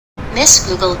Miss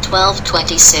Google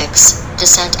 1226,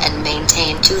 descent and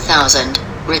maintain 2000,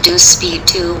 reduce speed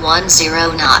to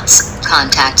 10 knots,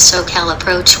 contact SoCal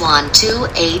approach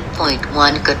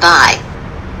 128.1 goodbye.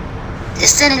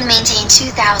 Descend and maintain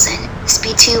 2000,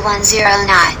 speed 210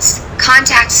 knots,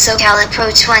 contact SoCal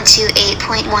approach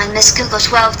 128.1 Miss Google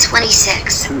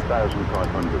 1226.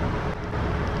 2,500.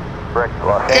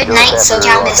 Good night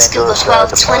SoCal Miss Google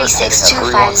 1226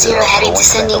 250 heading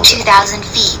descending 2000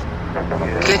 feet.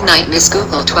 Good night Miss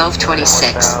Google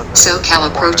 1226, SoCal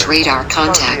approach radar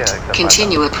contact,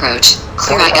 continue approach,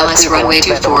 clear ILS runway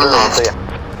 24 left.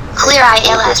 Clear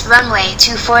ILS runway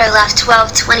 24 left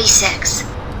 1226.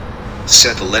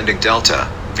 Set the landing delta,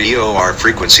 VOR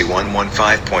frequency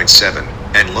 115.7,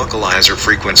 and localizer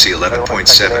frequency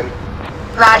 11.7.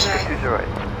 Roger.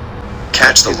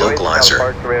 Catch the localizer.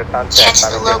 Catch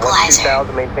the localizer.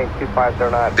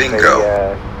 Bingo.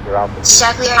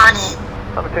 Shall clear on it.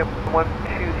 I'm going to take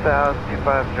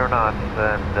 2,250 knots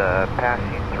and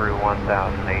passing through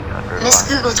 1,800. Miss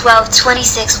Google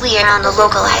 1226, we are on the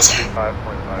localizer.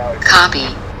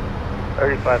 Copy.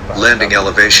 Landing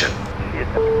elevation.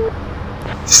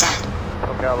 Set.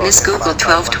 Miss Google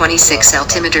 1226,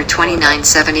 altimeter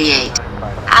 2978.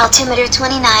 Altimeter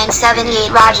 2978,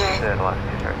 roger.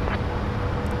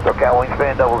 SoCal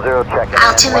wingspan 00, check in.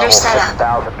 Altimeter setup.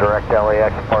 1000, direct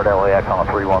LAX, part LAX on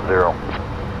a 310.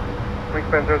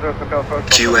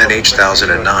 QNH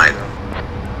 1009.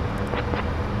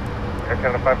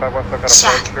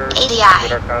 Check.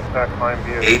 ADI.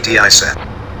 ADI set.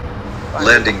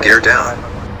 Landing gear down.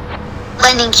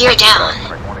 Landing gear down.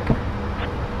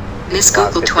 Miss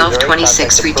Google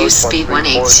 1226, reduce speed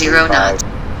 180 knots.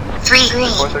 3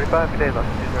 green.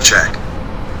 Check.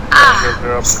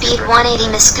 Speed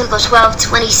 180 Miss Google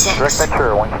 1226. Direct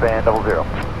Ventura, wingspan 00.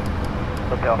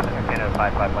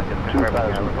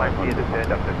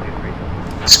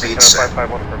 Speed set.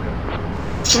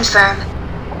 Confirm.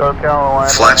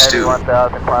 Flaps 2.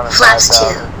 Flaps 2.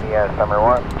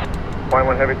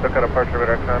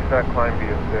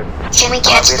 Can we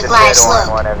catch the glide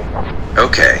slope?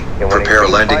 Okay. Prepare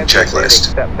landing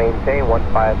checklist.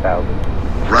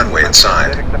 Runway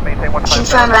inside.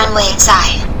 Confirm runway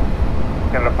inside.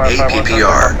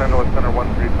 APPR.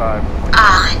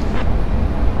 On.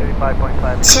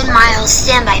 10 miles,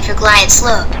 standby for glide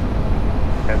slope.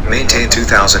 Maintain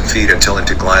 2,000 feet until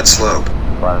into glide slope.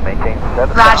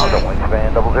 Roger.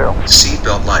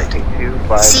 Seatbelt light.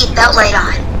 Seatbelt light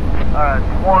on.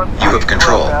 You have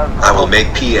control. I will make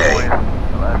PA.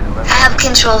 I have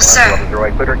control, sir.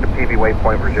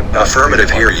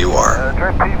 Affirmative, here you are.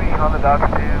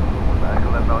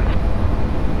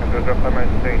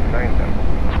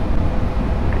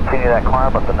 Continue that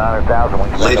climb up to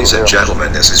 9,000. Ladies and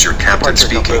gentlemen, this is your captain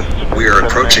speaking. We are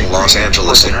approaching Los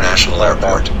Angeles International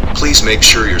Airport. Please make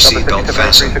sure your seatbelt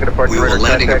fastened. We will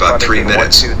land in about 3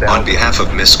 minutes. On behalf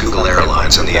of Miss Google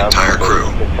Airlines and the entire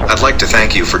crew, I'd like to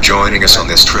thank you for joining us on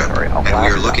this trip, and we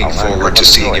are looking forward to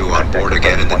seeing you on board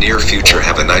again in the near future.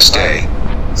 Have a nice day.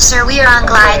 Sir, we are on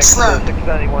glide slope.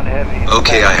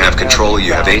 Okay, I have control.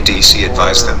 You have ATC.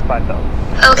 Advise them.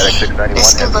 Okay,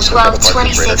 Miss Google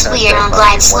 1226, we are on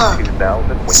glide slope.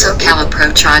 SoCal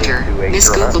approach, roger. Miss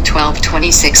Google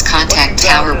 1226, contact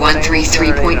tower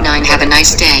 133.9. Have a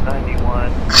nice day.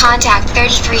 Contact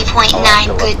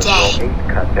 33.9, good day.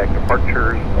 Contact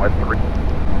departures 13.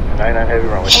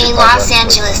 Hey, Los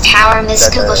Angeles Tower, Miss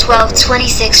Google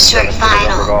 1226, short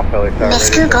final.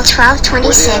 Miss Google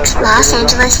 1226, Los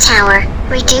Angeles Tower.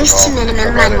 Reduced to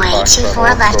minimum runway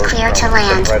 24 left, clear to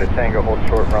land.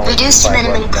 Reduced to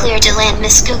minimum clear to land,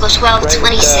 Miss Google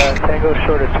 1226. Tango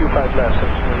short at 25 left.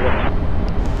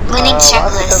 Winning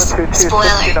checklist.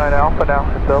 Spoiler.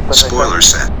 Spoiler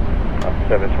set.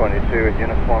 722,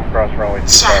 uniform cross runway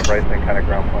 25 Check. right, same kind of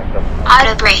ground point stuff.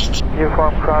 Auto brake.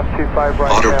 Uniform cross 25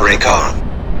 right. Auto brake on.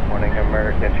 Morning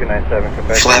American 297,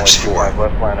 Quebec. Flaps 4. 25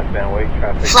 left line of fan wake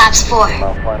traffic. Flaps 4.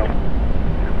 Mile final.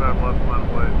 25 left line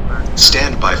way.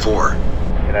 Stand by 4.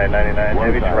 United 99,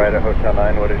 heavy to right at Hotel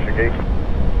 9, what is your gate?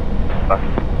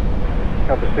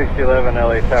 Delta 6011,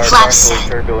 LA Tower, Flaps set.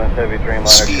 turbulence, heavy dreamliner,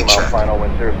 Speed 2 mile check. final,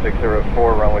 wind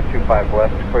 0604, runway 25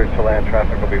 left, clear to land,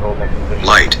 traffic will be holding position.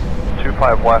 Light.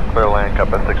 25 west, clear land,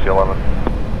 compass 6011.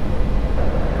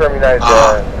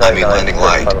 I mean landing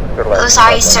light. Oh,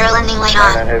 sorry, sir, landing light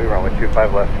on. Heavy runway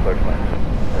 25 left, clear to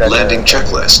land. Landing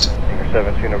checklist.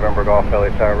 72 November Golf, LA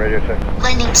Tower, radio check.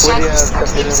 Landing checklist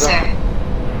completed, sir.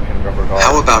 November Golf.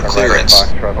 How about clearance?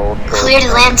 Clear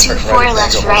to land 24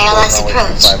 left for ILS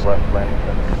approach.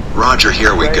 Roger,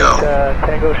 here we go.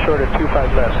 Tango short at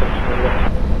 25 left.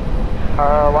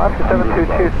 Alaska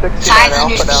 722, 69 500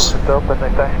 Alpha, now feet. it's open,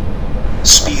 next day.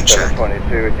 Speed check.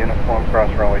 722, uniform cross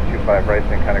runway 25 right,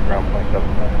 then kind of ground point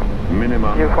 75.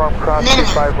 Minimum. Uniform cross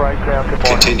 25 right, ground, good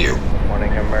morning. Continue. Morning,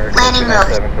 American Landing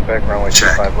 297, Quebec, runway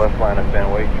Check. 25 left, line of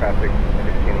band weight, traffic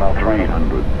 16 miles per hour.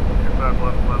 300. 25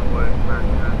 left, runway,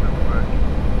 American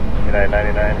 297. United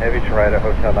 99 Heavy to right at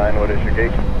Hotel 9, what is your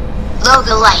gate?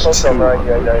 Logo light. Hotel 9,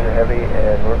 United 9 Heavy,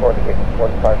 and we're going to gate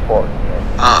 154.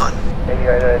 On.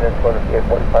 United 9 is going to gate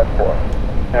 154.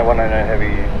 And 199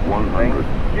 Heavy. 100.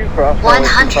 You cross runway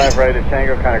 25 right at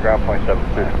Tango, kind of ground point 50.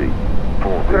 750.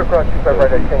 40. Clear across 25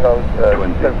 right at Tango,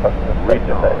 20.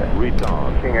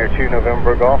 Retard. King Air 2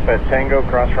 November Golf at Tango,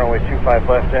 cross runway 25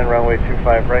 left and runway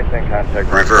 25 right, then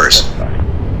contact. Reverse.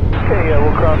 Okay,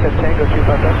 we'll cross at Tango 25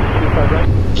 left, 25 right.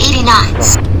 80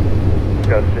 knots.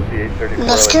 Gus 5834.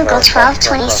 Miss Google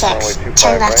 1226.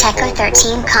 Turn left Echo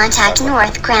 13, contact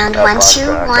north, ground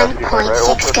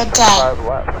 121.6, good day.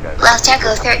 Left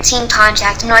Echo 13,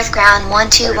 contact north, ground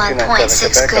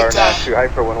 121.6, good day.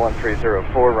 Hyper 11304,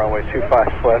 runway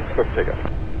 25 left, quick takeoff.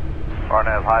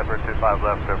 RNAV Hyper 25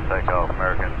 left, quick takeoff,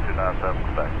 American 297,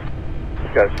 Quebec.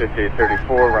 Gus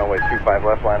 5834, runway 25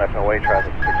 left, line up and wait,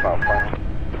 traffic 6 miles final.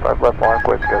 5 left, line,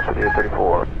 quick, Gus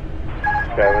 5834.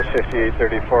 Sky was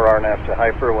 5834, RNAV to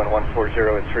Hyper,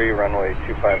 11403, runway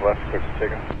 25 left, quick to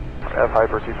takeoff. F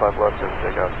Hyper 25 left, quick to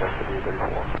takeoff,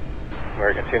 5834.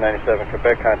 American 297,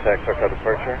 Quebec, contact SoCal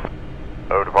departure.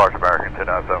 Oh, departure, American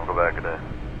 297, Quebec, good day.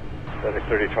 FedEx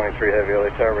 3023 Heavy,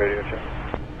 LA Tower, radio check.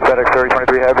 FedEx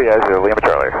 3023 Heavy, as Lima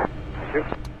Charlie. Thank you.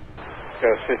 Sky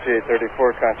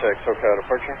 5834, contact SoCal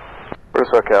departure.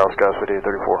 Where's SoCal, Sky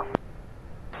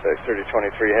 5834. FedEx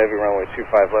 3023 Heavy, runway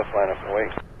 25 left, line up and wait.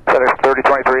 FedEx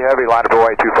 3023 Heavy, line up and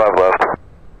wait, 25 left.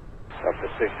 Up to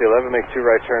 6011, make 2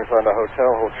 right turns on the hotel,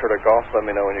 hold short of golf, let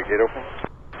me know when your gate opens.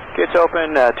 Gates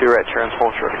open, 2 right turns,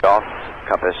 hold short of golf,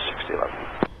 compass 6011.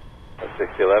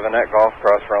 6011 at golf,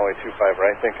 cross runway 25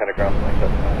 right, then kind of ground point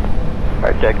 75.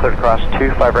 Alright, dead clear to cross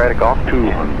 25 right at golf,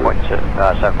 200. point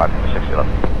 75, 6011.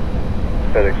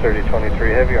 FedEx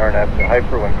 3023 Heavy, RNAV to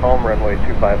Hyper, when calm, runway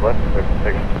 25 left, clear for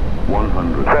takeoff.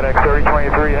 100. FedEx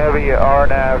 3023 Heavy,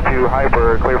 RNAV to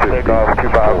Hyper, clear for takeoff,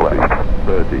 25 left.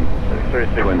 30.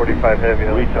 3645 Heavy,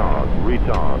 Retard.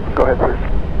 Go ahead, sir.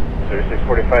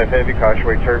 3645 Heavy, caution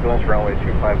wake turbulence, runway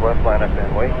 25 left, line up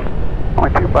and wait.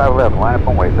 Runway 25 left, line up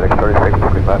and wait, FedEx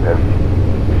 3645 Heavy.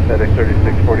 FedEx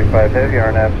 3645 Heavy,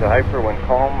 RNAV to Hyper, when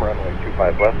calm, runway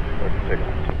 25 left, clear for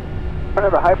takeoff.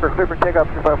 RNAV to Hyper, clear for takeoff,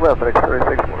 25 left, FedEx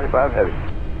 3645 Heavy.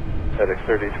 FedEx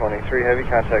 3023 Heavy,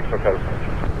 contact SoCal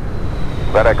departure.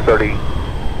 FedEx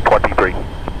 3023.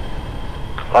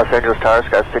 Los Angeles Tower,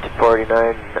 Sky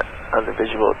 5489, on the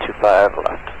visual 25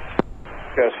 left.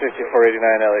 Sky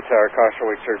 5489 LA Tower,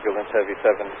 caution wake turbulence, heavy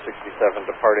 767,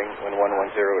 departing when 110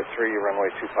 at 3,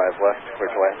 runway 25 left, clear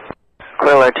to land.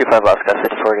 Clear line 25 left, Sky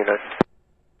 5489.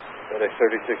 FedEx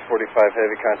 3645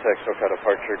 Heavy, contact SoCal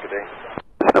departure, good day.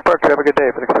 Departure, have a good day,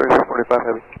 FedEx 3645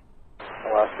 Heavy.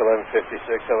 Alaska 1156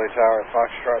 LA Tower and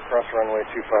Foxtrot, cross runway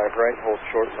 25 right, hold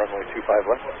short, runway 25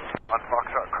 left. On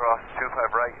Foxtrot,